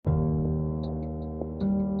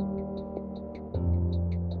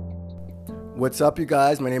What's up, you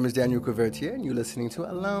guys? My name is Daniel Couvertier, and you're listening to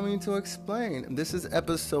Allow Me to Explain. This is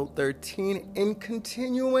episode 13 in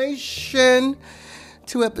continuation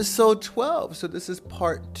to episode 12. So this is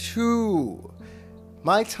part 2.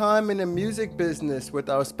 My time in the music business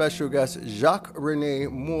with our special guest, Jacques Rene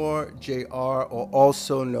Moore, JR, or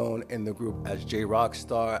also known in the group as J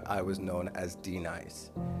Rockstar. I was known as D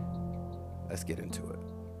Nice. Let's get into it.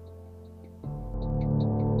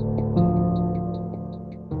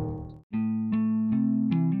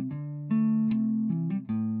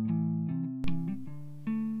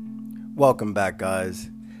 Welcome back,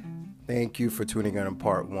 guys. Thank you for tuning in on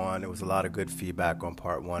part 1. There was a lot of good feedback on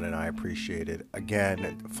part 1, and I appreciate it.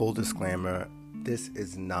 Again, full disclaimer, this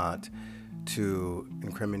is not to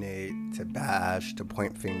incriminate, to bash, to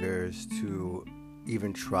point fingers, to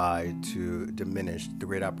even try to diminish the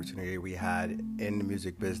great opportunity we had in the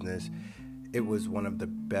music business. It was one of the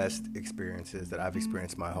best experiences that I've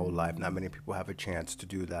experienced my whole life. Not many people have a chance to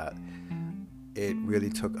do that. It really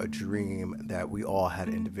took a dream that we all had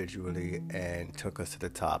individually and took us to the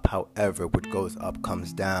top. However, what goes up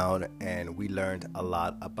comes down, and we learned a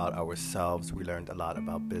lot about ourselves. We learned a lot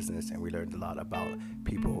about business, and we learned a lot about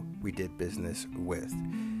people we did business with.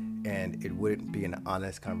 And it wouldn't be an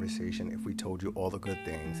honest conversation if we told you all the good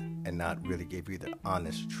things and not really gave you the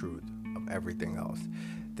honest truth of everything else.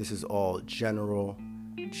 This is all general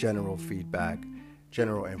feedback,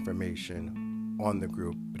 general information on the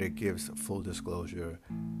group, but it gives full disclosure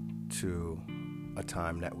to a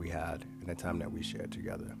time that we had and a time that we shared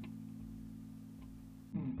together.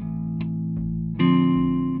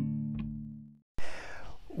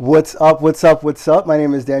 What's up? My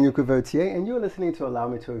name is Daniel Couvertier, and you're listening to Allow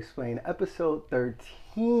Me to Explain, episode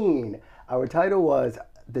 13. Our title was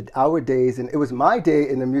Our Days, and it was my day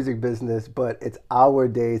in the music business, but it's our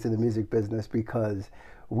days in the music business because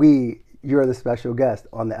you're the special guest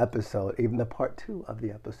on the episode, even the part 2 of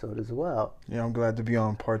the episode as well. Yeah, I'm glad to be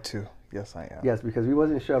on part 2. Yes, I am. Yes, because we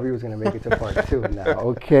wasn't sure if he was going to make it to part 2 now,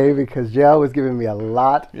 okay? Because JL was giving me a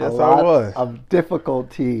lot of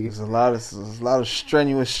difficulty. There's a lot of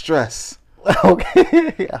strenuous stress.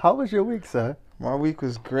 Okay. How was your week, sir? My week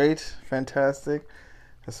was great, fantastic.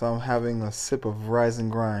 So I'm having a sip of Rise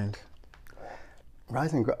and Grind.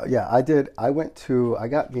 Yeah, I did. I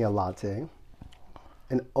got me a latte.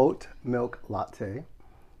 An oat milk latte,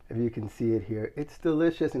 if you can see it here. It's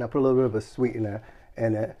delicious, and I put a little bit of a sweetener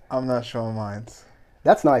in it. I'm not showing mine.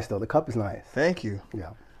 That's nice, though. The cup is nice. Thank you. Yeah.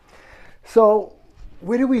 So,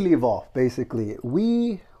 where did we leave off, basically?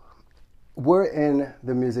 We were in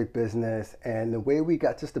the music business, and the way we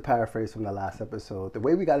got, just to paraphrase from the last episode, the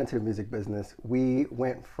way we got into the music business, we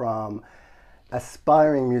went from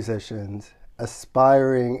aspiring musicians,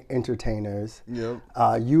 aspiring entertainers. Yep.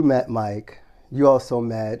 You met Mike. You also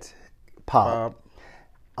met Pop.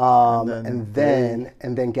 And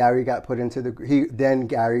then Gary got put into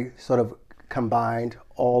Gary sort of combined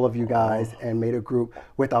all of you guys and made a group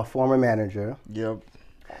with our former manager. Yep.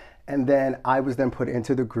 And then I was then put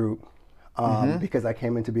into the group because I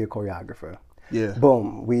came in to be a choreographer. Yeah.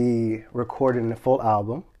 Boom. We recorded a full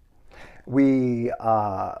album.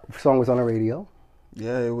 Song was on the radio.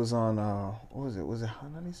 Yeah, it was on, what was it? Was it Hot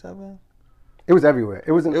 97? It was everywhere.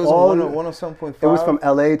 It was on 107.5. It was from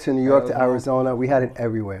LA to New York to Arizona. We had it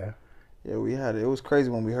everywhere. Yeah, we had it. It was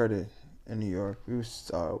crazy when we heard it in New York. We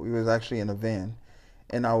was actually in a van,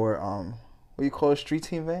 in our what do you call a street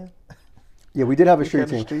team van? Yeah, we did have a street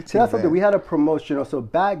team. See, that's something. We had a promotion. So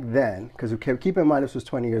back then, because keep in mind this was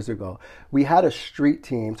 20 years ago, we had a street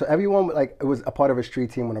team. So everyone it was a part of a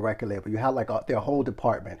street team on a record label. You had their whole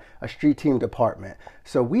department, a street team department.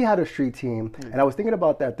 So we had a street team, and I was thinking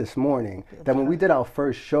about that this morning. That when we did our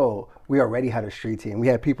first show, we already had a street team. We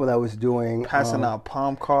had people that was doing passing out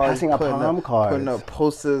palm cards, putting up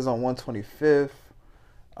posters on 125th.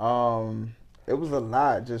 It was a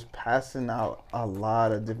lot, just passing out a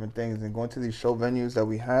lot of different things and going to these show venues that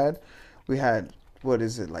we had. We had,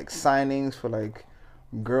 signings for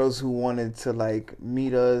girls who wanted to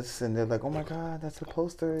meet us, and they're like, oh my God, that's a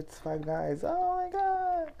poster, it's 5 guys, oh my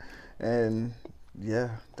God. And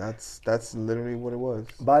yeah, that's literally what it was.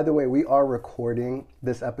 By the way, we are recording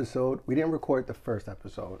this episode. We didn't record the first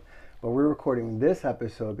episode, but we're recording this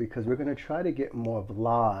episode because we're going to try to get more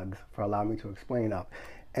vlogs for Allow Me to Explain up.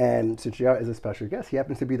 And since JR is a special guest, he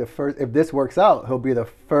happens to be the first. If this works out, he'll be the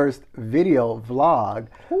first video vlog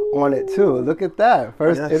on it too. Look at that.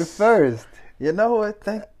 First. You know what?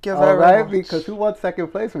 Thank you very much. All right, much. Because who wants second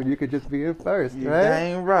place when you could just be in first, You're right?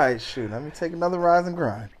 dang right. Shoot, let me take another Rise and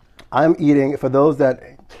Grind. I'm eating, for those that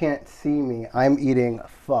can't see me, I'm eating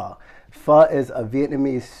pho. Pho is a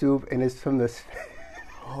Vietnamese soup, and it's from this...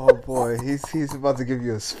 Oh boy, he's about to give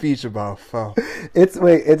you a speech about pho.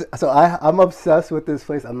 I'm obsessed with this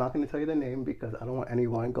place. I'm not going to tell you the name because I don't want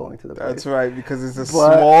anyone going to the place. That's right, because it's a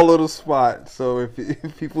small little spot. So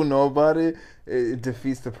if people know about it, it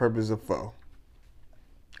defeats the purpose of pho.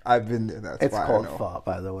 I've been there. That's it's why called I know. pho,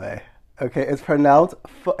 by the way. Okay, it's pronounced.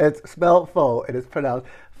 It's spelled pho. It is pronounced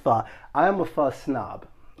pho. I am a pho snob.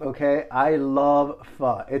 Okay, I love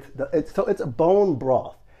pho. It's a bone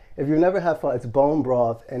broth. If you've never had pho, it's bone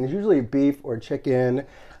broth, and it's usually beef or chicken.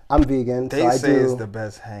 I'm vegan, They so I say do. it's the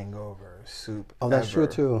best hangover soup. Oh, that's ever.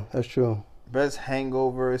 true too. That's true. Best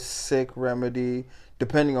hangover, sick remedy,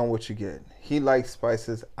 depending on what you get. He likes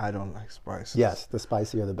spices. I don't like spices. Yes, the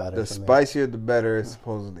spicier the better. The for me. spicier the better,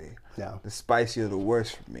 supposedly. Yeah. The spicier the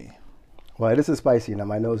worse for me. Well, this is spicy now.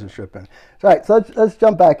 My nose is tripping. All right, so let's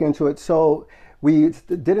jump back into it. So we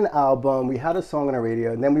did an album. We had a song on the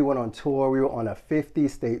radio, and then we went on tour. We were on a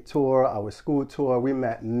 50-state tour, our school tour. We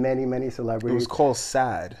met many, many It celebrities. was called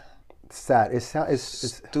SAD. Sad. It's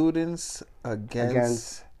Students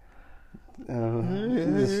Against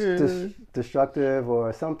destructive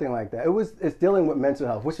or something like that. It's dealing with mental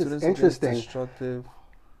health, which Students is interesting. Against Destructive.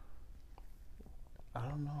 I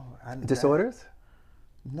don't know. Disorders?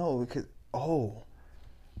 No, because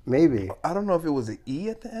Maybe. I don't know if it was an E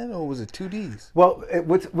at the end or was it two D's. Well,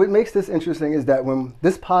 what makes this interesting is that when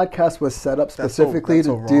this podcast was set up specifically that's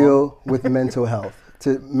to wrong. deal with mental health,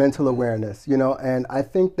 to mental awareness, and I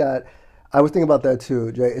think that I was thinking about that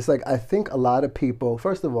too, Jay. It's like I think a lot of people.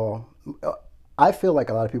 First of all, I feel like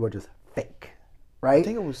a lot of people are just fake, right? I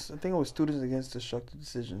think it was Students Against Destructive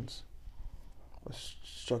Decisions.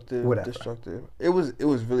 Destructive. It was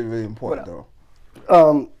really, really important though.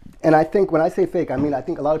 And I think when I say fake, I mean I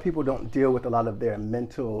think a lot of people don't deal with a lot of their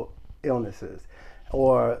mental illnesses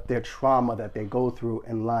or their trauma that they go through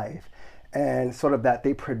in life, and sort of that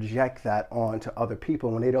they project that onto other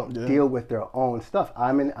people when they don't deal with their own stuff. I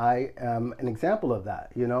am an example of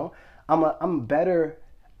that. I'm better.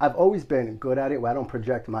 I've always been good at it where I don't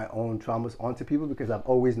project my own traumas onto people because I've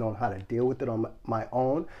always known how to deal with it on my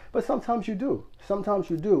own. But sometimes you do,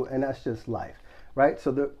 and that's just life. Right,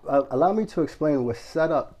 so allow me to explain what's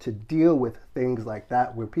set up to deal with things like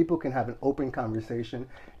that, where people can have an open conversation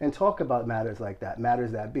and talk about matters like that,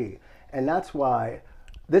 matters that be. And that's why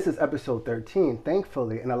this is episode 13,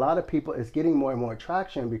 thankfully, and a lot of people, it's getting more and more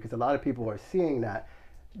traction because a lot of people are seeing that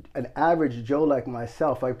an average Joe like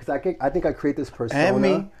myself, because I think I create this persona.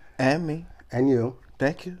 And me. And you.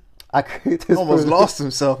 Thank you. I create this Almost lost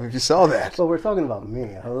himself if you saw that. Well, we're talking about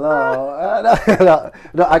me. Hello.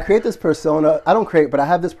 No, I create this persona. I don't create, but I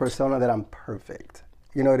have this persona that I'm perfect.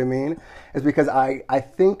 You know what I mean? It's because I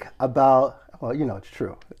think about, well, it's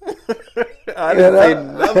true. I didn't say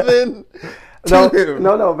nothing to him.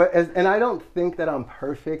 No, but and I don't think that I'm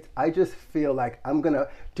perfect. I just feel like I'm going to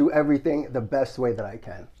do everything the best way that I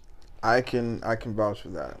can. I can vouch for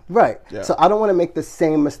that. Right. Yeah. So I don't want to make the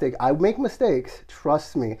same mistake. I make mistakes,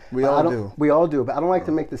 trust me. We all do. We all do, but I don't like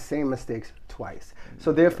to make the same mistakes twice.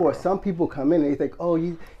 So therefore, some people come in and they think, oh,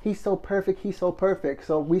 he's so perfect, he's so perfect.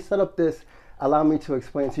 So we set up this, allow me to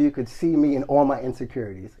explain so you could see me in all my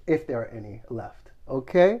insecurities, if there are any left.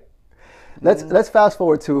 Okay? Let's fast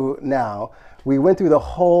forward to now. We went through the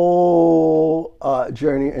whole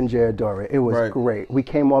journey in Jaredora. It was great. We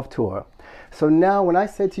came off tour. So now when I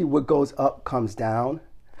said to you what goes up comes down.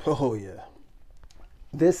 Oh, yeah.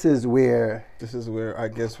 This is where I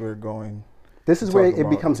guess we're going. This is where it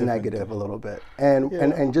becomes negative a little bit.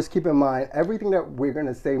 And just keep in mind, everything that we're going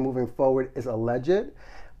to say moving forward is alleged,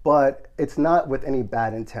 but it's not with any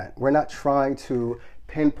bad intent. We're not trying to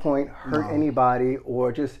pinpoint, hurt anybody,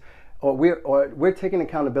 or we're taking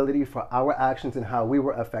accountability for our actions and how we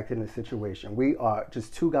were affected in the situation. We are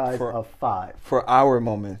just two guys of five. For our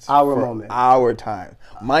moments. Moments. Our time.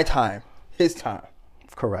 My time. His time.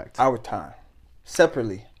 Correct. Our time.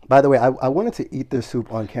 Separately. By the way, I wanted to eat this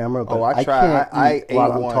soup on camera, but I tried. can't eat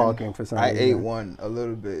while I'm talking for some reason. I ate one a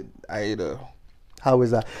little bit. How is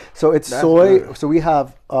that? So it's soy. Good. So we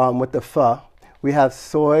have, with the pho, we have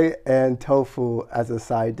soy and tofu as a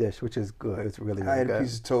side dish, which is good. It's really, really good. I had a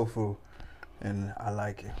piece of tofu, and I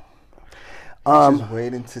like it. Just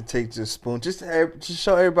waiting to take the spoon, just to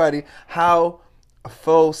show everybody how a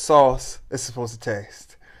faux sauce is supposed to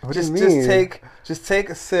taste. What do you mean? Just take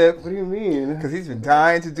a sip. What do you mean? Because he's been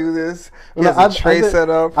dying to do this. He has a tray set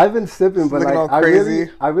up. I've been sipping, but like I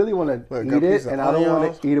really want to eat it, and I don't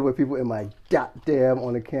want to eat it with people in my goddamn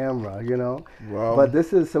on the camera, Wow. But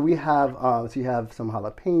this is so we have you have some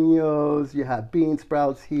jalapenos, you have bean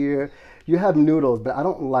sprouts here, you have noodles, but I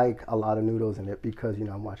don't like a lot of noodles in it because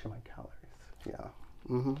I'm watching my calories. Yeah.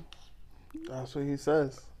 Mm-hmm. That's what he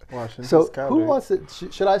says. Washington So Scouter. who wants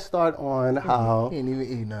to? Should I start on how? He ain't even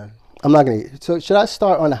eat none. I'm not gonna eat. So should I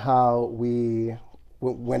start on how we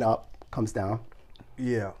went up comes down?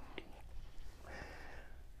 Yeah.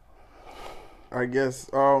 I guess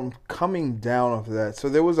coming down off of that. So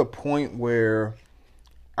there was a point where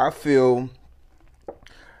I feel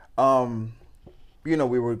we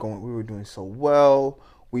were doing so well.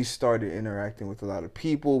 We started interacting with a lot of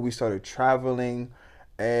people. We started traveling,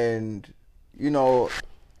 and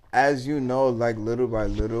as you know, like little by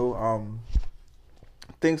little,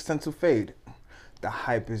 things tend to fade. The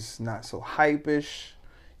hype is not so hype-ish.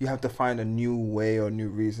 You have to find a new way or new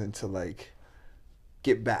reason to like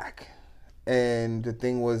get back. And the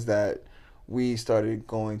thing was that we started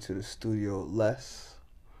going to the studio less.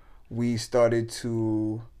 We started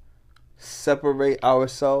to separate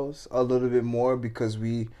ourselves a little bit more because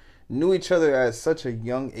we knew each other at such a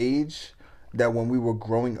young age that when we were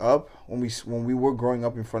growing up, when we were growing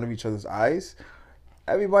up in front of each other's eyes,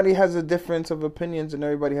 everybody has a difference of opinions and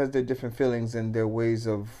everybody has their different feelings and their ways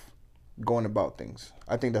of going about things.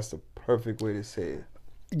 I think that's the perfect way to say it.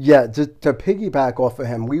 Yeah, to piggyback off of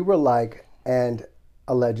him, we were like, and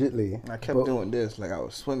allegedly, I kept doing this like I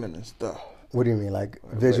was swimming and stuff. What do you mean, like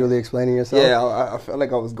visually explaining yourself? Yeah, I felt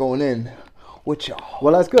like I was going in with y'all.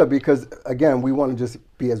 Well, that's good because, again, we want to just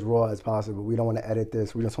be as raw as possible. We don't want to edit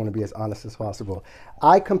this. We just want to be as honest as possible.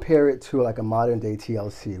 I compare it to like a modern day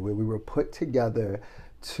TLC where we were put together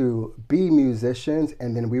to be musicians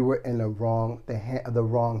and then we were in the wrong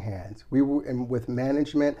hands. We were with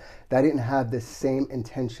management that didn't have the same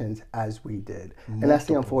intentions as we did. And that's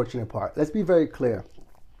the unfortunate part. Let's be very clear.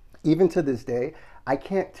 Even to this day, I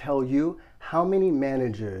can't tell you how many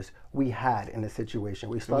managers we had in a situation.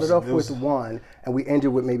 We started off with one, and we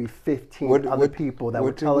ended with maybe 15 other people that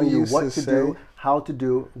were telling you what to do, how to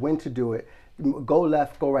do, when to do it. Go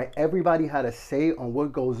left, go right. Everybody had a say on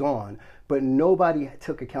what goes on, but nobody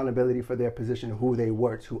took accountability for their position, who they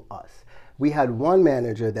were to us. We had one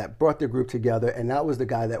manager that brought the group together, and that was the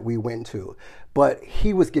guy that we went to. But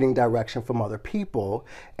he was getting direction from other people,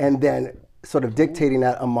 and then sort of dictating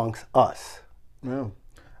that amongst us. Yeah.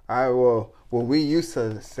 What we used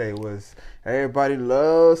to say was everybody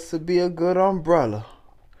loves to be a good umbrella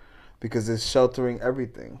because it's sheltering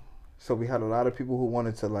everything. So we had a lot of people who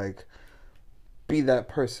wanted to like be that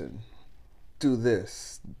person, do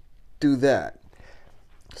this, do that,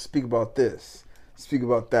 speak about this, speak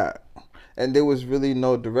about that. And there was really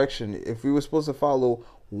no direction. If we were supposed to follow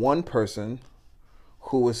one person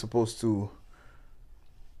who was supposed to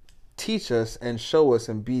teach us and show us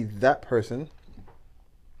and be that person,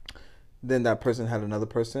 then that person had another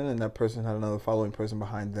person, and that person had another following person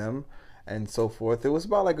behind them, and so forth. It was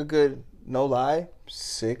about like a good, no lie,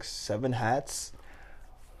 6-7 hats.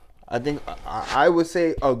 I think I would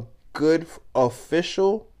say a good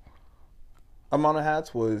official amount of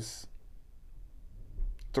hats was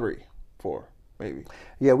 3, 4, maybe.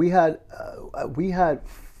 Yeah, we had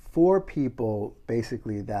 4 people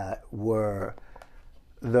basically that were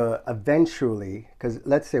eventually, because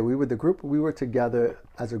let's say we were together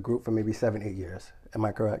as a group for maybe 7-8 years. Am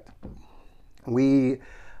I correct? We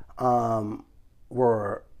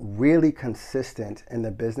were really consistent in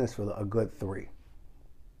the business for a good 3.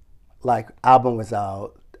 Like, album was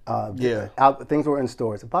out. Things were in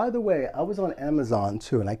stores. By the way, I was on Amazon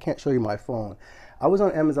too, and I can't show you my phone. I was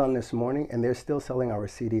on Amazon this morning, and they're still selling our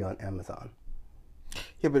CD on Amazon.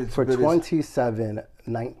 Yeah, but it's for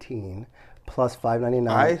 $27.19 plus $5.99.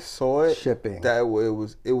 I saw it shipping. That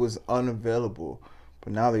it was unavailable,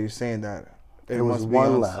 but now that you're saying that, there was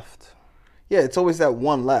one left. Yeah, it's always that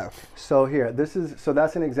one left. So here,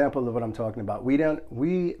 that's an example of what I'm talking about.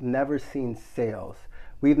 We never seen sales.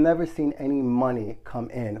 We've never seen any money come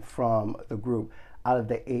in from the group out of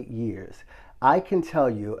the 8 years. I can tell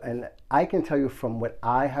you from what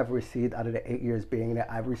I have received out of the 8 years being there,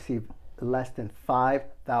 I've received less than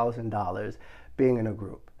 $5,000 being in a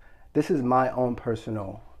group. This is my own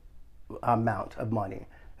personal amount of money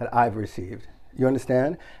that I've received. You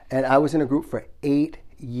understand? And I was in a group for 8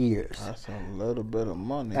 years. That's a little bit of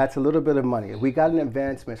money. That's a little bit of money. We got an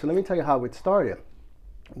advancement. So let me tell you how it started.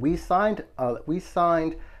 We signed our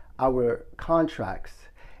contracts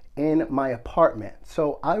in my apartment.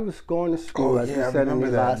 So I was going to school, as we said in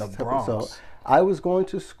the last episode. I was going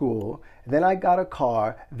to school, then I got a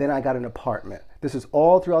car, then I got an apartment. This is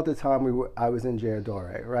all throughout the time I was in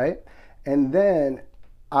Giardore, right? And then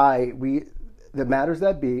the Matters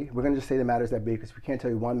That Be, we're going to just say the Matters That Be because we can't tell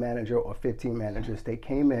you one manager or 15 managers. They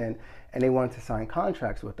came in and they wanted to sign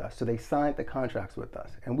contracts with us. So they signed the contracts with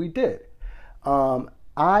us, and we did.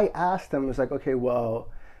 I asked them, it was like, okay, well,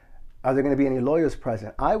 are there going to be any lawyers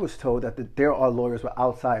present? I was told that there are lawyers were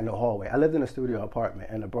outside in the hallway. I lived in a studio apartment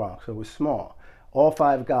in the Bronx, so it was small. All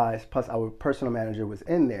 5 guys plus our personal manager was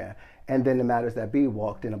in there, and then the Matters That Be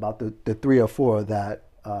walked in, about the 3 or 4 that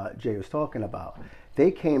Jay was talking about. They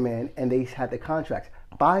came in and they had the contracts.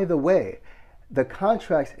 By the way, the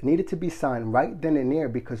contracts needed to be signed right then and there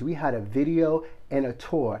because we had a video and a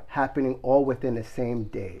tour happening all within the same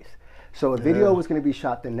days. So a video was going to be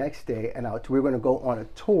shot the next day, and we were going to go on a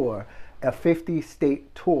tour, a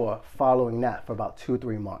 50-state tour following that for about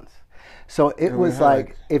 2-3 months. So it was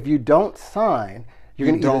like, if you don't sign, you're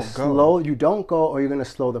going to either you don't go, or you're going to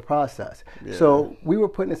slow the process. Yeah. So we were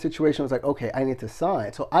put in a situation, I was like, okay, I need to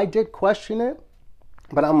sign. So I did question it,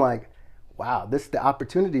 but I'm like, wow, the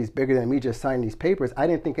opportunity is bigger than me just signing these papers. I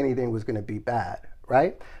didn't think anything was going to be bad,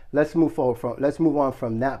 right? Let's move on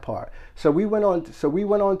from that part. So we went on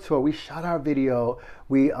tour. We shot our video.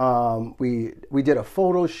 We did a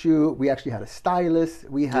photo shoot. We actually had a stylist.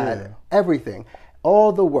 We had everything,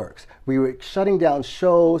 all the works. We were shutting down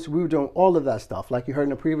shows. We were doing all of that stuff, like you heard in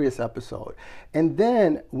the previous episode. And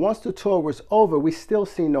then once the tour was over, we still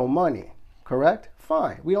see no money. Correct?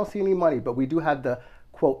 Fine. We don't see any money, but we do have the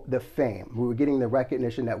quote, the fame. We were getting the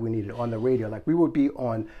recognition that we needed on the radio. Like, we would be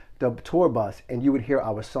on the tour bus and you would hear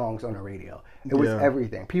our songs on the radio. It was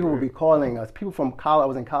everything. People would be calling us. People from college I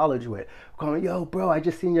was in college with, calling, yo, bro, I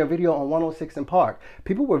just seen your video on 106 in Park.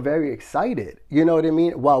 People were very excited. You know what I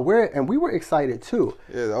mean? We were excited too.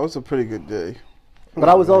 Yeah, that was a pretty good day. But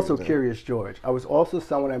I was also curious, George. I was also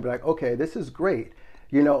someone I'd be like, okay, this is great.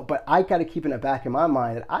 You know, but I got to keep in the back of my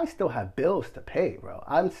mind that I still have bills to pay, bro.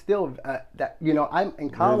 I'm still I'm in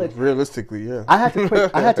college. Realistically, yeah. I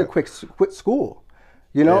had to quit school.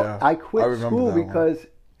 You know, I quit school because,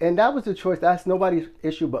 and that was the choice. That's nobody's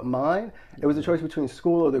issue but mine. It was a choice between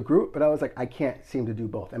school or the group. But I was like, I can't seem to do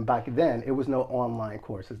both. And back then, it was no online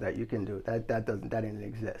courses that you can do. That didn't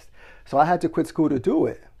exist. So I had to quit school to do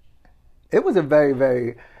it. It was a very,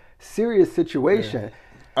 very serious situation. Yeah.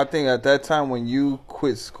 I think at that time when you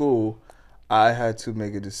quit school, I had to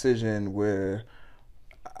make a decision where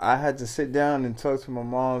I had to sit down and talk to my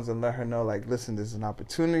moms and let her know, like, listen, there's an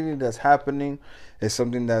opportunity that's happening. It's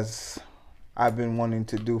something I've been wanting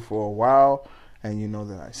to do for a while. And you know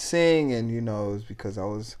that I sing, and you know it's because I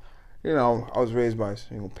was raised by a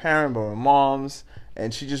single parent, by my mom's,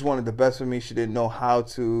 and she just wanted the best for me. She didn't know how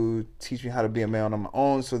to teach me how to be a man on my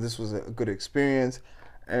own, so this was a good experience.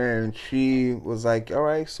 And she was like, all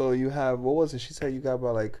right, so you have, what was it? She said you got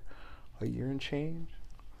about like a year and change.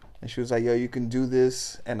 And she was like, yo, you can do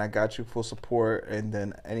this, and I got you full support. And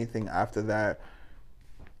then anything after that,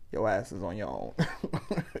 your ass is on your own.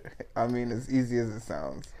 I mean, as easy as it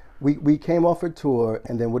sounds. We came off a tour,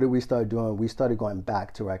 and then what did we start doing? We started going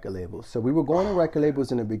back to record labels. So we were going to record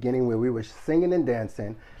labels in the beginning where we were singing and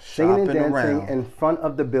dancing in front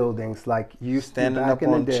of the buildings, like you used to back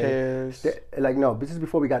in the day. Chairs. Like, no, this is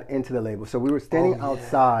before we got into the label. So we were standing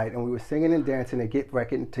outside, and we were singing and dancing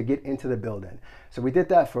to get into the building. So we did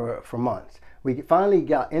that for months. We finally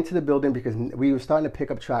got into the building because we were starting to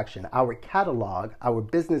pick up traction. Our catalog,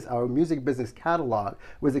 our music business catalog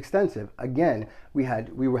was extensive. Again, we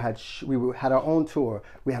had our own tour.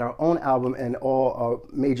 We had our own album in all our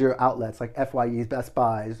major outlets like FYE's, Best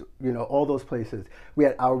Buys, you know, all those places. We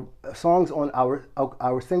had our songs on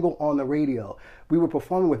our single on the radio. We were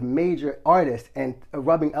performing with major artists and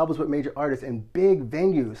rubbing elbows with major artists in big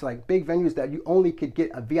venues that you only could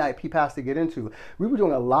get a VIP pass to get into. We were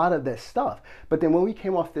doing a lot of this stuff. But then when we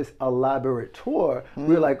came off this elaborate tour,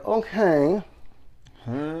 we were like, okay,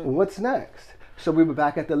 what's next? So we were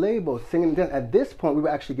back at the label singing and dancing. At this point, we were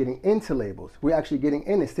actually getting into labels. We were actually getting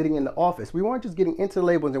in and sitting in the office. We weren't just getting into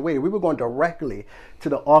labels and waiting. We were going directly to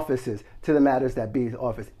the offices, to the Matters That Be's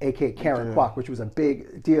office, a.k.a. Karen Kwok, which was a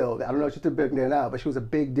big deal. I don't know if she's a big deal now, but she was a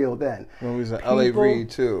big deal then. When we was at L.A. Reid,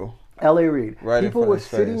 too. L.A. Reid. Right. People were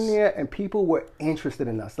sitting there, and people were interested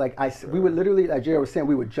in us. We would literally, like Jerry was saying,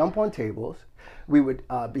 we would jump on tables. We would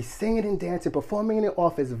be singing and dancing, performing in the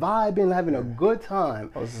office, vibing, having a good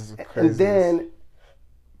time. Oh, this is crazy.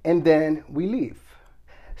 And then we leave.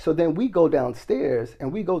 So then we go downstairs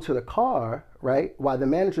and we go to the car, right? While the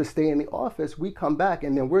managers stay in the office, we come back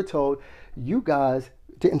and then we're told, you guys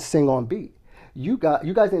didn't sing on beat. You guys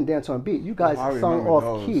didn't dance on beat. You guys sung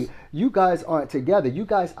off key. You guys aren't together. You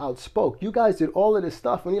guys outspoke. You guys did all of this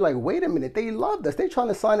stuff. And you're like, wait a minute, they loved us. They're trying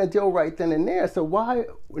to sign a deal right then and there. So why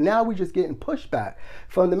now we just getting pushback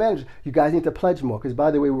from the managers? You guys need to pledge more. Because by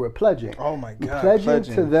the way, we were pledging. Oh my God.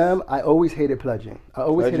 Pledging to them, I always hated pledging. I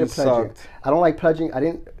don't like pledging. I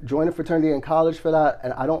didn't join a fraternity in college for that.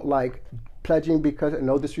 And I don't like pledging because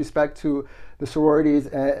no disrespect to the sororities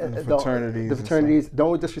and the fraternities. The fraternities,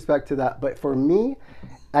 no disrespect to that. But for me,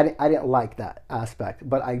 I didn't like that aspect.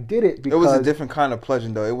 But I did it because... It was a different kind of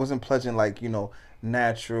pledging, though. It wasn't pledging like,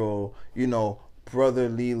 natural,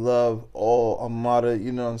 brotherly love, all Armada,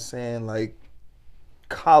 you know what I'm saying? Like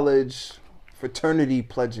college fraternity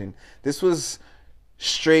pledging. This was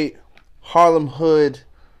straight Harlem Hood.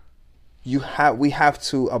 We have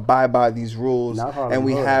to abide by these rules, and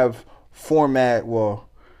we have format. Well,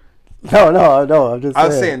 no. I'm just. I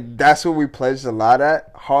was saying that's what we pledged a lot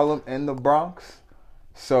at Harlem and the Bronx.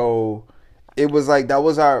 So it was like that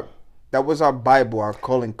was our Bible, our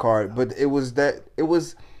calling card. But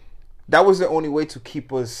that was the only way to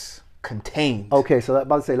keep us contained. Okay, so I'm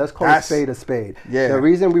about to say, let's call a spade. Yeah. The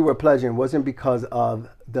reason we were pledging wasn't because of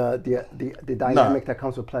the dynamic that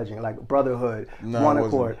comes with pledging, like brotherhood, one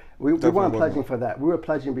accord. We weren't pledging for that. We were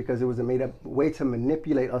pledging because it was a made up way to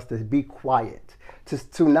manipulate us to be quiet,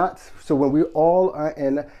 to not. So when we all are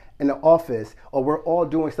in the office, or we're all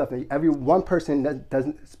doing stuff, and every one person that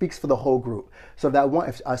doesn't speaks for the whole group. So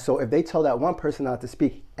if they tell that one person not to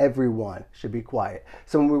speak, everyone should be quiet.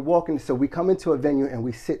 So when we walk in, so we come into a venue and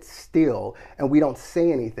we sit still and we don't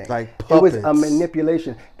say anything. Like puppets. It was a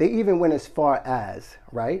manipulation. They even went as far as,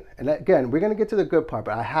 right? And again, we're gonna get to the good part,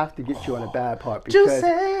 but I have to get you on the bad part because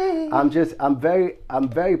I'm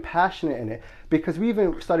very passionate in it, because we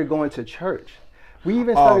even started going to church. We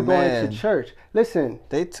even started going to church. Listen,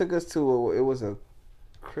 they took us to it was a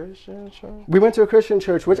Christian church. We went to a Christian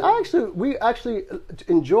church, which we actually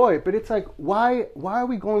enjoyed. But it's like, why are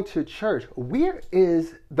we going to church?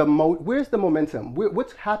 Where's the momentum?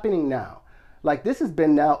 What's happening now? Like, this has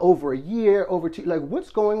been now over a year, over two. Like,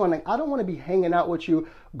 what's going on? Like, I don't want to be hanging out with you,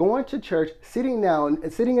 going to church, sitting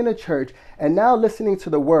in a church, and now listening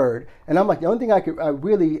to the word. And I'm like, the only thing I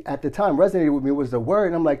really at the time resonated with me was the word.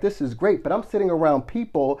 And I'm like, this is great. But I'm sitting around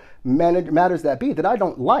people, matters that be, that I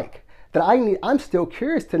don't like, that I'm still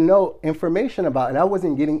curious to know information about. And I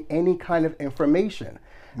wasn't getting any kind of information.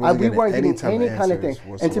 We weren't getting any kind of thing.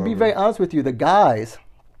 Whatsoever. And to be very honest with you, the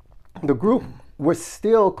group was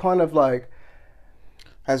still kind of like,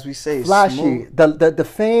 as we say, flashy. The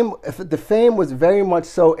fame was very much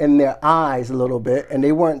so in their eyes a little bit, and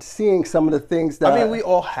they weren't seeing some of the things that. I mean, we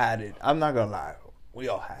all had it. I'm not gonna lie, we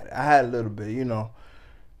all had it. I had a little bit,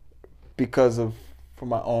 because for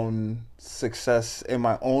my own success in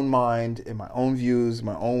my own mind, in my own views,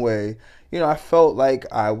 my own way. I felt like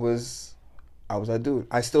I was that dude.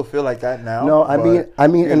 I still feel like that now. No, I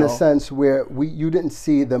mean, in a sense where you didn't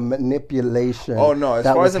see the manipulation. Oh no, as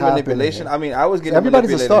far as the manipulation, I mean, I was getting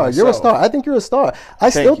everybody's manipulated. A star. You're a star. I think you're a star. I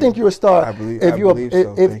still think you're a star. I believe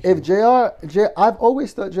so. If JR, I've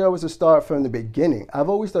always thought JR was a star from the beginning. I've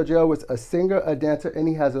always thought JR was a singer, a dancer, and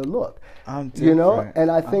he has a look. I'm different. And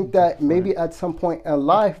I think that maybe at some point in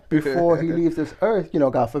life, before he leaves this earth,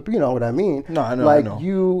 God forbid, you know what I mean? No, I know. Like, I know.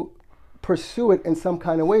 you pursue it in some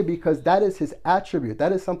kind of way, because that is his attribute.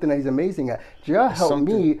 That is something that he's amazing at. JR helped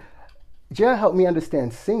me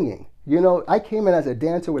understand singing. I came in as a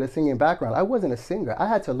dancer with a singing background. I wasn't a singer. I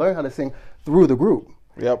had to learn how to sing through the group.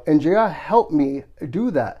 Yep. And JR helped me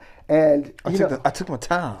do that. And I took my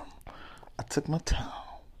time. Just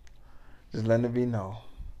letting it be known.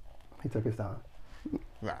 He took his time.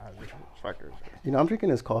 Nah, I'm drinking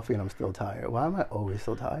this coffee and I'm still tired. Why am I always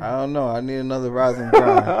so tired? I don't know. I need another rising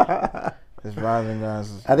grind. This rising grind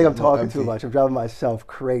is I think I'm talking too much. I'm driving myself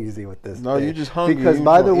crazy with this. No, you're just hungry. Because,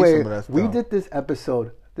 by the way, we did this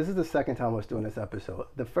episode. This is the second time we're doing this episode.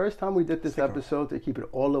 The first time we did this episode, to keep it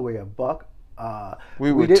all the way a buck,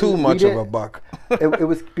 we were too much of a buck. it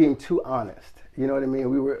was being too honest. You know what I mean?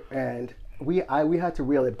 We had to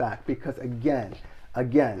reel it back, because again,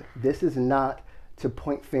 this is not to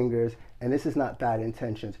point fingers, and this is not bad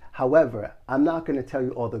intentions. However, I'm not going to tell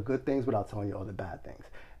you all the good things without telling you all the bad things.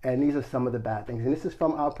 And these are some of the bad things. And this is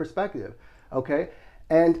from our perspective, okay?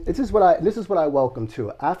 And this is what I welcome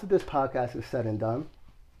to. After this podcast is said and done,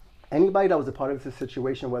 anybody that was a part of this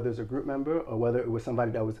situation, whether it's a group member or whether it was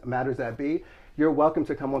somebody that was matters that be, you're welcome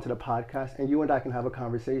to come onto the podcast, and you and I can have a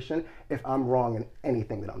conversation if I'm wrong in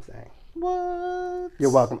anything that I'm saying. What?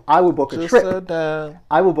 You're welcome. I will book a trip.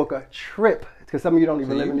 I will book a trip, because some of you don't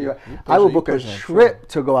even live in New York. I will book a trip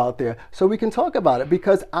to go out there so we can talk about it,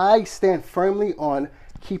 because I stand firmly on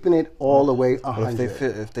keeping it all the way 100.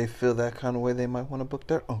 If they feel that kind of way, they might want to book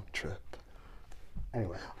their own trip.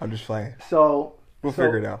 Anyway. I'm just playing. So we'll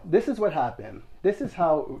figure it out. This is what happened. This is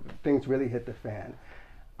how things really hit the fan.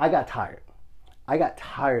 I got tired. I got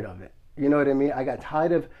tired of it. You know what I mean? I got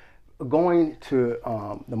tired of going to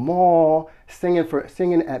the mall,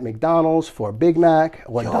 singing at McDonald's for a Big Mac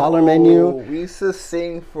or $1 menu. We used to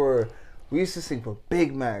sing for We used to sing for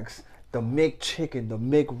Big Macs, the McChicken, the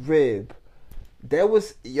McRib. There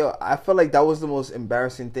was, I felt like that was the most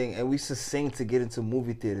embarrassing thing. And we used to sing to get into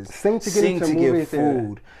movie theaters. Sing to get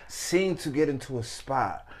food. Sing to get into a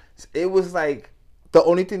spot. It was like the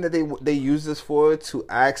only thing that they used us for to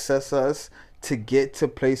access us to get to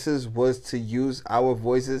places was to use our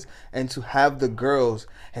voices and to have the girls.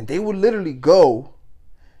 And they would literally go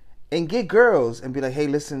and get girls and be like, hey,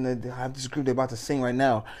 listen, I have this group they're about to sing right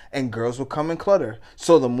now. And girls will come and clutter.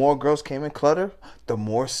 So the more girls came and clutter, the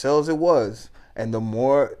more sales it was. And the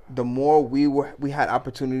more we had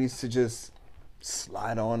opportunities to just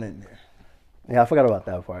slide on in there. Yeah, I forgot about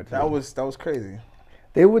that part too. That was crazy.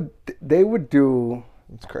 They would do.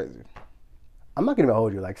 It's crazy. I'm not gonna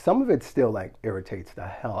hold you. Like some of it still like irritates the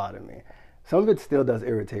hell out of me. Some of it still does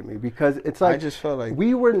irritate me because it's like I just felt like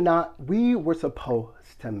we were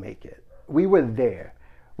supposed to make it. We were there.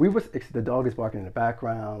 The dog is barking in the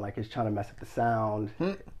background, like it's trying to mess up the sound.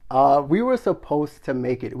 We were supposed to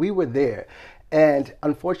make it. We were there. And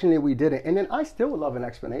unfortunately we didn't. And then I still would love an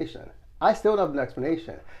explanation.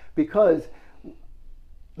 Because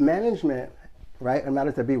management, right, and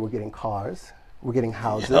matters to be, we're getting cars, we're getting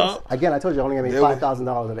houses. Yep. Again, I told you I only made $5,000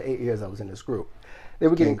 out of 8 years I was in this group. They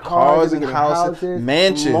were getting cars and houses,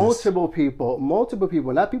 mansions, multiple people,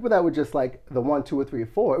 not people that were just like the 1, 2, or 3, or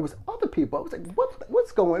 4. It was other people. I was like,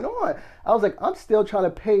 what's going on? I was like, I'm still trying to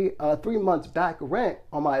pay 3 months back rent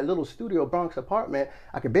on my little studio Bronx apartment.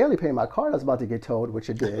 I could barely pay my car. I was about to get towed, which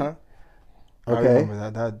it did. Okay, I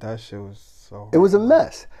remember that shit was so. It was a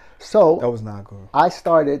mess. So that was not good. I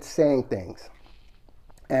started saying things,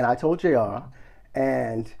 and I told JR,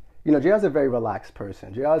 and. You know, JR's a very relaxed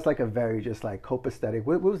person. JR's like a very just like copacetic.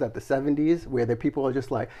 What was that, the 70s? Where the people are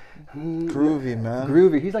just like... groovy, man.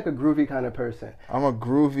 Groovy. He's like a groovy kind of person. I'm a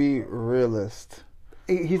groovy realist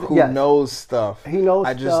who yes. knows stuff. He knows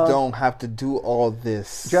I just don't have to do all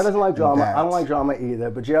this. JR doesn't like drama. I don't like drama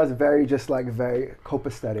either. But JR's very just like very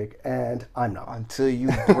copacetic. And I'm not. Until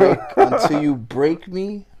you break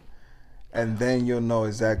me, and then you'll know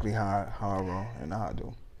exactly how I roll and how I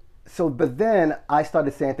do. So, but then I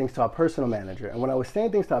started saying things to our personal manager. And when I was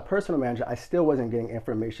saying things to our personal manager, I still wasn't getting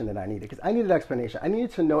information that I needed. Because I needed explanation. I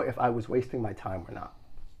needed to know if I was wasting my time or not.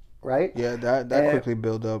 Right? Yeah, that quickly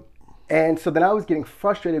built up. And so then I was getting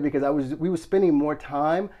frustrated because we were spending more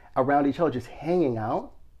time around each other just hanging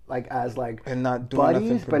out. Like as like and not doing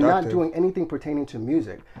buddies, but not doing anything pertaining to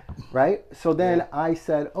music. Right? So then I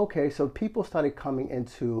said, okay, so people started coming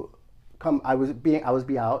into... I was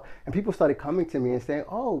out, and people started coming to me and saying,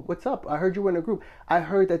 "Oh, what's up? I heard you were in a group. I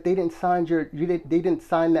heard that they didn't sign they didn't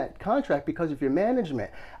sign that contract because of your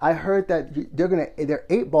management. I heard that they're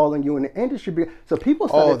 8-balling you in the industry." So people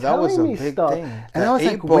started telling me stuff, and I was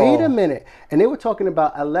like, "Wait a minute!" And they were talking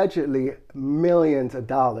about allegedly millions of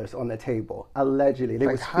dollars on the table. Allegedly, they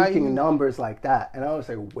were speaking numbers like that, and I was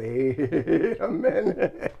like, "Wait a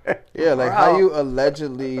minute." Yeah, like how you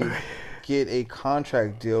allegedly get a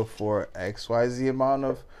contract deal for XYZ amount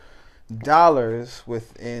of dollars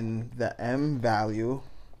within the M value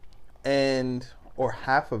or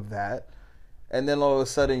half of that, and then all of a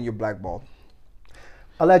sudden you're blackballed.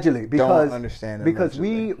 Allegedly, because don't understand because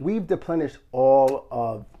we've replenished all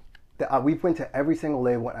of we've went to every single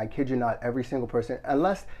label, and I kid you not, every single person,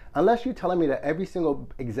 unless you're telling me that every single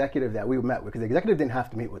executive that we met with, because the executive didn't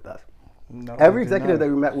have to meet with us. No, every executive that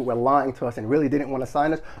we met with were lying to us and really didn't want to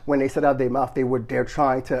sign us. When they said out their mouth they want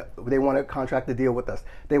to contract the deal with us.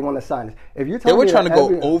 They want to sign us. If you're telling they were trying to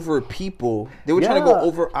go over people. They were trying to go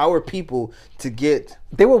over our people to get.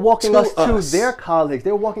 They were walking us to their colleagues.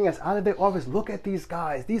 They were walking us out of their office. Look at these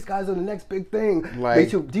guys. These guys are the next big thing. Like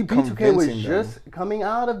B2K was just coming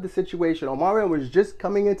out of the situation. Omarion was just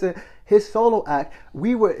coming into his solo act.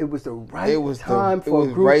 It was the right time for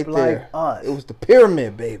a group like us. It was the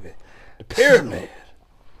pyramid, baby. The pyramid.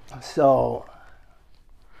 So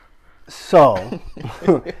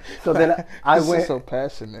then I went. So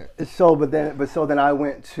passionate. So then I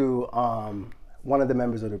went to one of the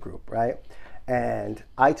members of the group, right? And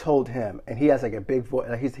I told him, and he has like a big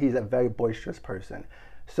voice. He's a very boisterous person.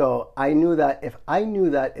 So I knew that if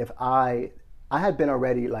I had been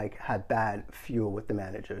already like had bad fuel with the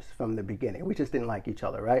managers from the beginning. We just didn't like each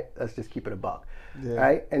other, right? Let's just keep it a buck,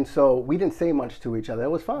 right? And so we didn't say much to each other. It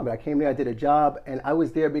was fine, but I came there, I did a job, and I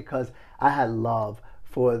was there because I had love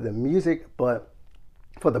for the music, but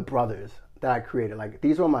for the brothers that I created. Like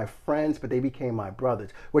these were my friends, but they became my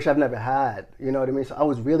brothers, which I've never had. You know what I mean? So I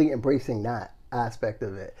was really embracing that aspect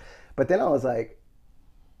of it. But then I was like,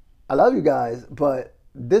 I love you guys, but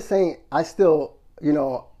this ain't. I still,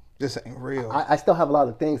 This ain't real. I still have a lot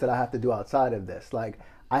of things that I have to do outside of this. Like,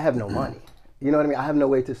 I have no money. You know what I mean? I have no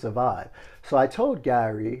way to survive. So I told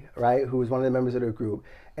Gary, right, who was one of the members of the group,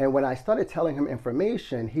 and when I started telling him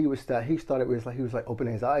information, he was like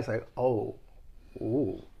opening his eyes, like, oh,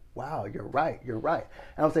 ooh, wow, you're right. And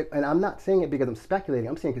I was like, and I'm not saying it because I'm speculating.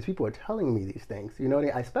 I'm saying because people are telling me these things. You know what I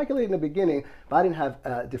mean? I speculated in the beginning, but I didn't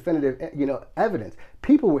have definitive, evidence.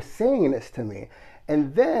 People were saying this to me,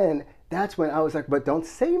 and then that's when I was like, but don't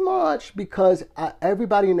say much because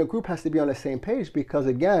everybody in the group has to be on the same page because,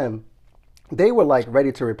 again, they were like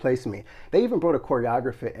ready to replace me. They even brought a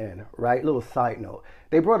choreographer in, right? Little side note.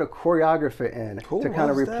 They brought a choreographer in to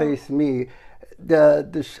kind of replace me. I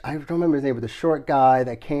don't remember his name, but the short guy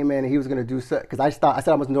that came in and he was going to do so, because I said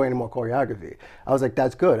I wasn't doing any more choreography. I was like,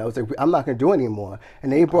 that's good. I was like, I'm not going to do any more.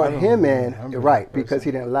 And they brought him in, right, because he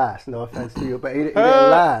didn't last. No offense to you, but he didn't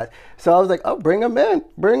last. So I was like, oh, bring him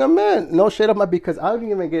in. No shade up because I was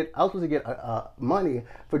supposed to get money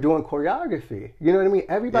for doing choreography. You know what I mean?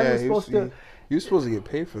 Everybody was supposed to. You're supposed to get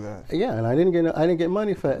paid for that. Yeah, and I didn't get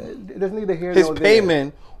money for it. There's neither here nor there. His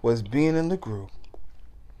payment was being in the group.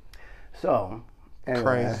 So, anyway,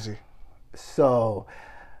 crazy. So,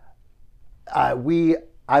 I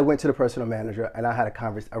went to the personal manager and I had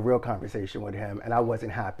a real conversation with him, and I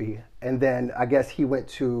wasn't happy. And then I guess he went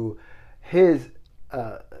to his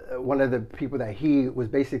one of the people that he was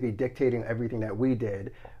basically dictating everything that we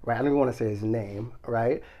did. Right? I don't even want to say his name.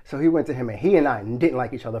 Right? So he went to him, and he and I didn't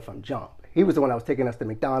like each other from jump. He was the one that was taking us to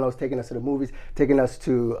McDonald's, taking us to the movies, taking us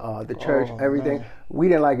to the church, everything. Man. We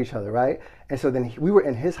didn't like each other, right? And so then we were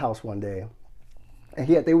in his house one day, and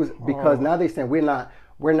now they saying we're not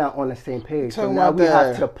on the same page. So now we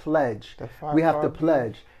have to pledge. We have to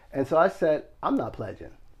pledge. And so I said, I'm not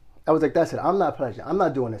pledging. I was like, that's it. I'm not pledging. I'm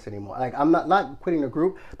not doing this anymore. Like, I'm not quitting the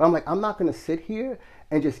group, but I'm like, I'm not going to sit here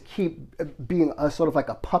and just keep being a sort of like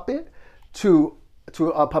a puppet to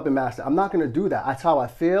a puppet master. I'm not going to do that. That's how I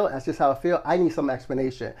feel. That's just how I feel. I need some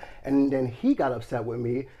explanation. And then he got upset with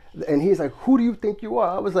me. And he's like, who do you think you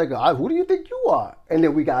are? I was like, who do you think you are? And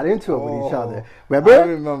then we got into it with each other. Remember? I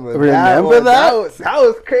remember that. That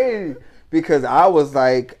was crazy. Because I was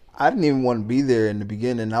like, I didn't even want to be there in the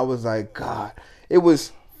beginning. I was like, God. It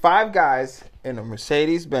was 5 guys in a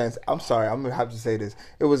Mercedes-Benz. I'm sorry, I'm going to have to say this.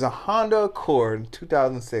 It was a Honda Accord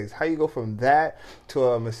 2006. How you go from that to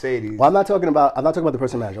a Mercedes? Well, I'm not talking about the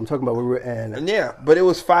person manager. I'm talking about we were in. Yeah, but it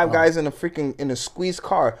was 5 guys in a squeezed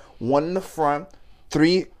car. 1 in the front,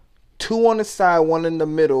 2 on the side, 1 in the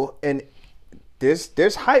middle, and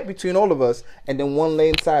there's height between all of us, and then 1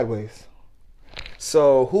 lane sideways.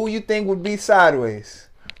 So who you think would be sideways?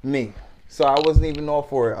 Me. So I wasn't even all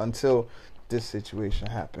for it until this situation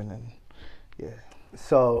happened, and yeah.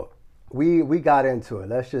 So we got into it.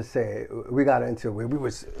 Let's just say we got into it. We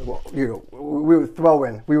were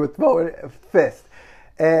throwing fists,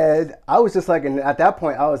 and I was just like, and at that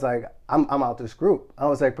point I was like, I'm out this group. I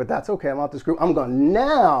was like, but that's okay. I'm out this group. I'm going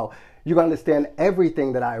now. You're going to understand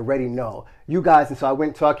everything that I already know. You guys, and so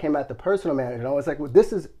I came at the personal manager, and I was like, well,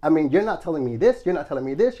 you're not telling me this, you're not telling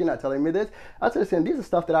me this, you're not telling me this. I was saying, these are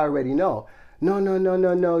stuff that I already know. No,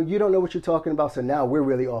 you don't know what you're talking about, so now we're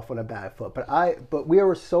really off on a bad foot. But we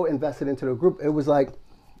were so invested into the group, it was like,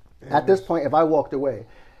 at this point, if I walked away,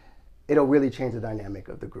 it'll really change the dynamic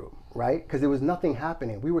of the group, right? Because there was nothing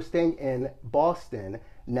happening. We were staying in Boston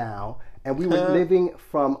now, and we were living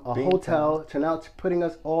from a hotel to now putting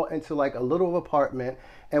us all into like a little apartment,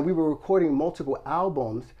 and we were recording multiple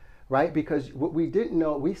albums, right? Because what we didn't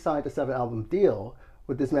know, we signed a 7-album deal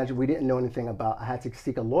with this manager we didn't know anything about. I had to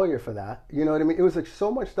seek a lawyer for that. You know what I mean? It was like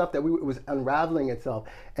so much stuff that it was unraveling itself,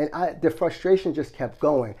 and the frustration just kept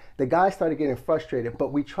going. The guys started getting frustrated,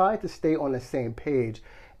 but we tried to stay on the same page,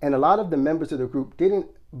 and a lot of the members of the group didn't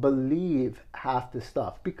believe half the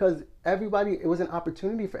stuff because it was an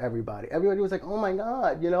opportunity for everybody. Everybody was like, oh my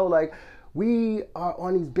God, like we are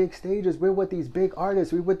on these big stages. We're with these big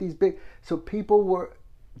artists. We're with these big, so people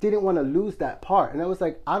didn't want to lose that part. And I was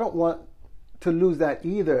like, I don't want to lose that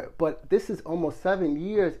either. But this is almost 8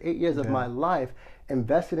 years of my life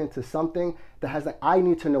invested into something that I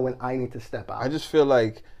need to know when I need to step out. I just feel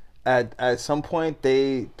like at some point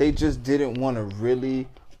they just didn't want to really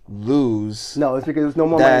lose. No, it's because there was no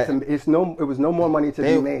more money. It was no more money to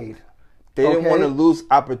be made. They didn't want to lose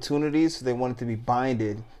opportunities, so they wanted to be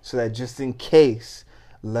binded, so that just in case,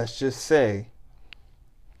 let's just say,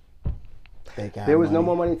 There was no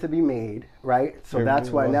more money to be made, right? So that's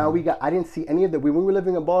why now I didn't see any of when we were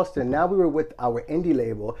living in Boston, now we were with our indie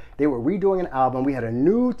label. They were redoing an album. We had a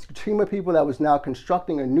new team of people that was now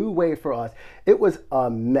constructing a new way for us. It was a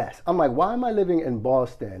mess. I'm like, why am I living in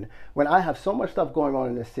Boston when I have so much stuff going on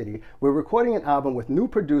in this city? We're recording an album with new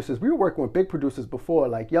producers. We were working with big producers before,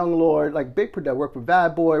 like Young Lord, like big producer, worked with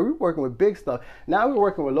Bad Boy. We were working with big stuff. Now we're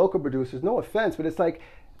working with local producers. No offense, but it's like,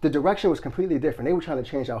 the direction was completely different. They were trying to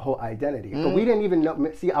change our whole identity. But we didn't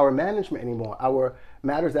even see our management anymore. Our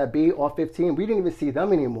Matters That Be, all 15, we didn't even see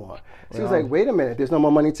them anymore. So it was like, wait a minute, there's no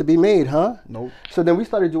more money to be made, huh? Nope. So then we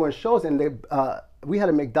started doing shows, and we had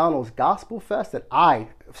a McDonald's Gospel Fest that I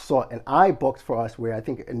saw and I booked for us, where I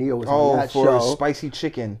think Neil was on that show. Oh, for Spicy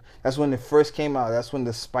Chicken. That's when it first came out. That's when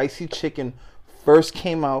the Spicy Chicken first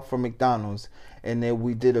came out for McDonald's. And then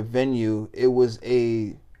we did a venue. It was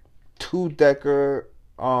a two-decker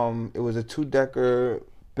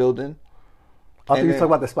building. I thought you were talking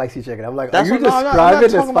about the spicy chicken. I'm like, are you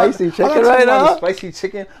describing the spicy chicken right now? Spicy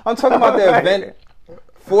chicken. I'm talking about the event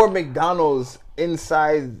for McDonald's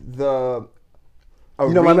inside the arena.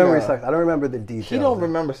 You know, my memory sucks. I don't remember the details. He don't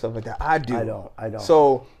remember stuff like that. I do. I don't.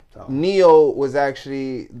 So Neo was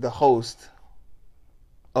actually the host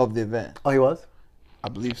of the event. Oh, he was? I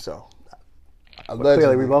believe so.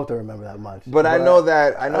 Clearly, we both don't remember that much. But I know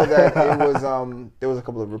that it was there was a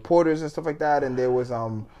couple of reporters and stuff like that, and there was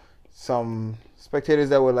some spectators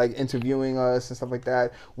that were like interviewing us and stuff like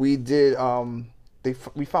that. We did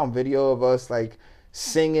we found video of us like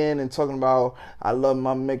singing and talking about I love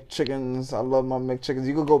my McChickens, I love my McChickens.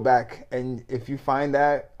 You could go back, and if you find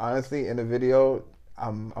that honestly in the video,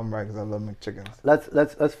 I'm right, because I love McChickens.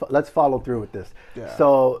 Let's follow through with this. Yeah.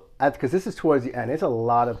 So, because this is towards the end, there's a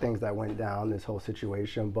lot of things that went down this whole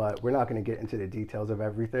situation, but we're not going to get into the details of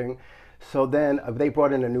everything. So then they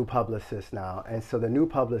brought in a new publicist now, and so the new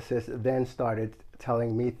publicist then started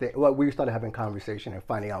telling me we started having conversation and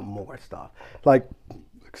finding out more stuff, like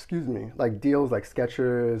deals like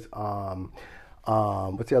Skechers.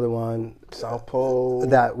 What's the other one? South Pole.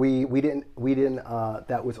 That we didn't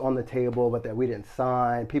that was on the table, but that we didn't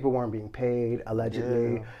sign. People weren't being paid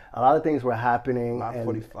allegedly. Yeah. A lot of things were happening,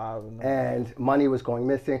 and money was going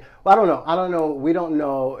missing. Well, I don't know. We don't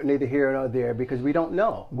know, neither here nor there, because we don't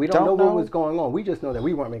know. We don't know what was going on. We just know that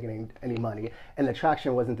we weren't making any money, and the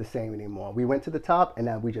traction wasn't the same anymore. We went to the top, and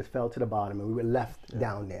then we just fell to the bottom, and we were left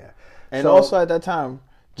down there. And also at that time,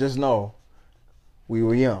 just know, we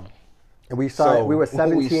were young. And we were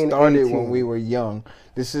 17, we started 18. when we were young.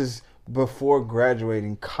 This is before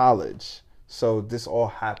graduating college. So this all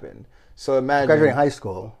happened. So imagine. Graduating high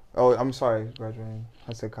school. Oh, I'm sorry. Graduating.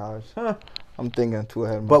 I said college. I'm thinking too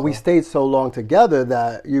ahead of myself. But we stayed so long together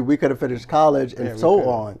that we could have finished college and so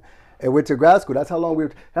on. And went to grad school. That's how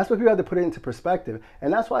long that's what people have to put it into perspective.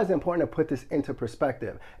 And that's why it's important to put this into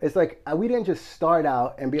perspective. It's like, we didn't just start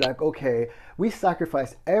out and be like, okay, we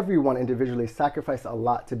sacrificed, everyone individually sacrificed a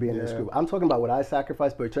lot to be in this group. I'm talking about what I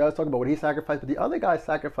sacrificed, but Charles talking about what he sacrificed, but the other guys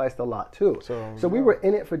sacrificed a lot too. So we were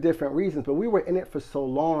in it for different reasons, but we were in it for so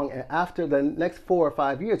long. And after the next 4 or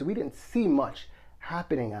 5 years, we didn't see much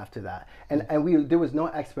happening after that. And there was no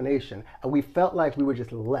explanation. And we felt like we were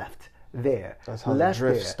just left there. That's how the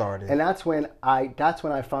drift started. And that's when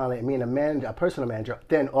I finally, me and a personal manager,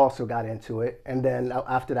 then also got into it. And then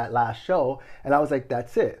after that last show, and I was like,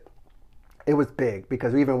 that's it. It was big,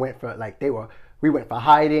 because we even went for we went for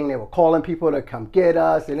hiding. They were calling people to come get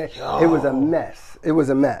us, and it was a mess. It was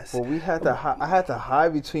a mess. Well, I had to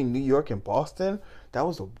hide between New York and Boston. That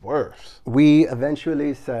was the worst. We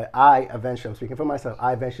eventually said, I'm speaking for myself,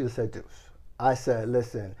 I eventually said, Deuce. I said,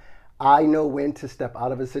 listen, I know when to step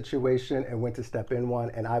out of a situation and when to step in one,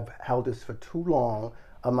 and I've held this for too long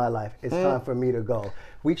of my life. It's time for me to go.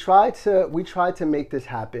 We tried to make this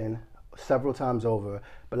happen several times over,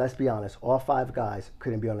 but let's be honest, all 5 guys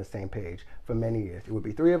couldn't be on the same page for many years. It would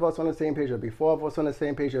be 3 of us on the same page, it would be 4 of us on the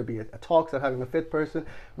same page, it would be a talks of having a 5th person.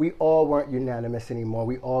 We all weren't unanimous anymore.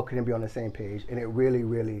 We all couldn't be on the same page, and it really,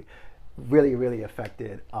 really, really, really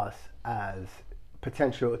affected us as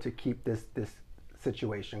potential to keep this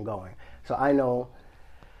situation going. So I know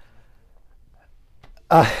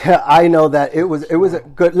that it was a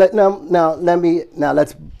good.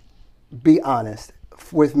 Let's be honest.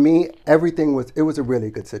 With me, it was a really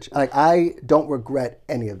good situation. Like, I don't regret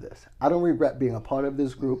any of this. I don't regret being a part of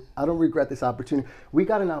this group. I don't regret this opportunity. We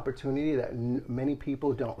got an opportunity that many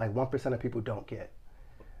people don't, like 1% of people don't get.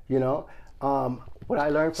 You know, what I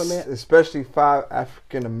learned from it, especially 5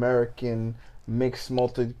 African American mixed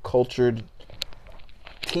multicultural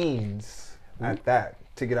teens at that,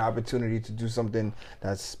 to get an opportunity to do something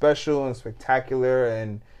that's special and spectacular,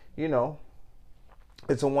 and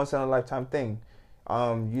it's a once in a lifetime thing.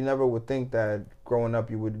 You never would think that growing up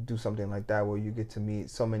you would do something like that, where you get to meet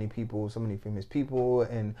so many people, so many famous people,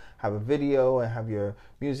 and have a video and have your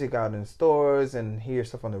music out in stores and hear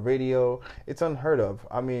stuff on the radio. It's unheard of.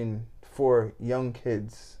 I mean, for young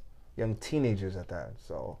kids, young teenagers at that.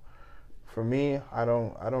 So for me, I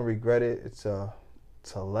don't regret it. It's a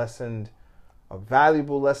lesson, a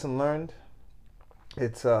valuable lesson learned.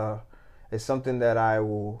 It's something that I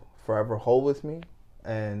will forever hold with me,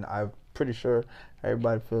 and I'm pretty sure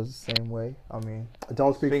everybody feels the same way. I mean,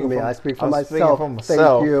 don't speak for me. I speak for myself.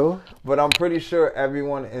 Thank you. But I'm pretty sure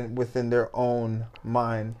everyone within their own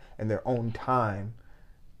mind and their own time,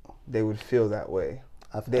 they would feel that way.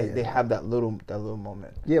 They have that little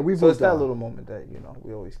moment. Yeah, it's that little moment that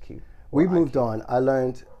we always keep. We've moved on. I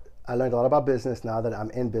learned a lot about business now that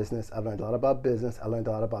I'm in business. I've learned a lot about business. I learned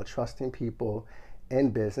a lot about trusting people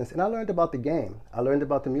in business, and I learned about the game. I learned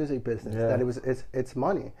about the music business. Yeah. That it's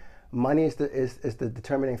money. Money is the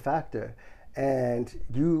determining factor. And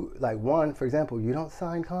you, like, one, for example, you don't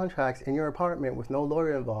sign contracts in your apartment with no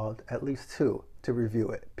lawyer involved, at least 2 to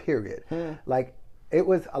review it, period. Like, it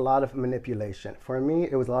was a lot of manipulation. For me,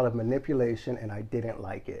 it was a lot of manipulation, and I didn't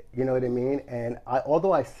like it. You know what I mean? And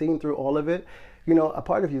although I've seen through all of it, a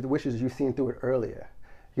part of you wishes you've seen through it earlier.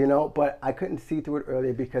 But I couldn't see through it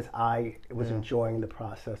earlier because I was enjoying the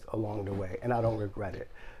process along the way, and I don't regret it.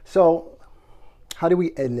 So, how do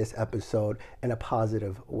we end this episode in a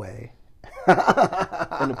positive way? In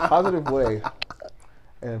a positive way.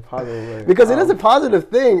 Because it is a positive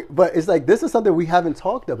thing, but it's like, this is something we haven't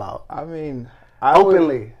talked about. I mean,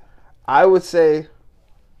 openly. I would say,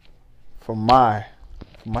 for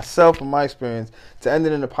myself, from my experience, to end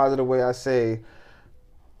it in a positive way, I say,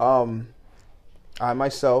 I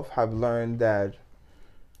myself have learned that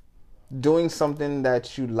doing something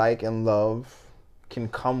that you like and love can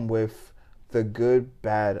come with the good,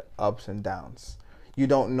 bad, ups and downs. You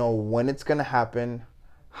don't know when it's going to happen,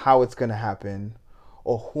 how it's going to happen,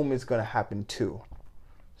 or whom it's going to happen to.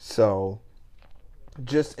 So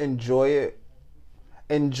just enjoy it.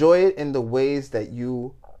 Enjoy it in the ways that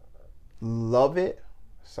you love it.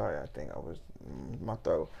 Sorry, I think I was my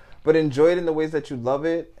throat. But enjoy it in the ways that you love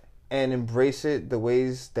it, and embrace it the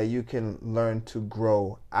ways that you can learn to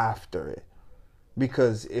grow after it.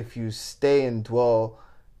 Because if you stay and dwell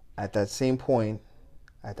at that same point,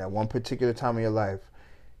 at that one particular time of your life,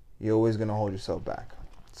 you're always going to hold yourself back.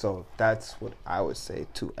 So that's what I would say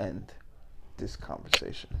to end this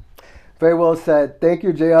conversation. Very well said. Thank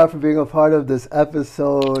you, JR, for being a part of this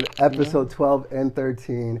episode 12 and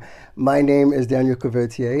 13. My name is Daniel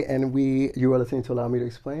Couvertier, and you are listening to Allow Me to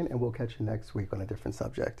Explain, and we'll catch you next week on a different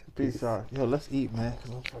subject. Peace out. Yo, let's eat, man,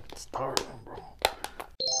 because I'm fucking starving, bro.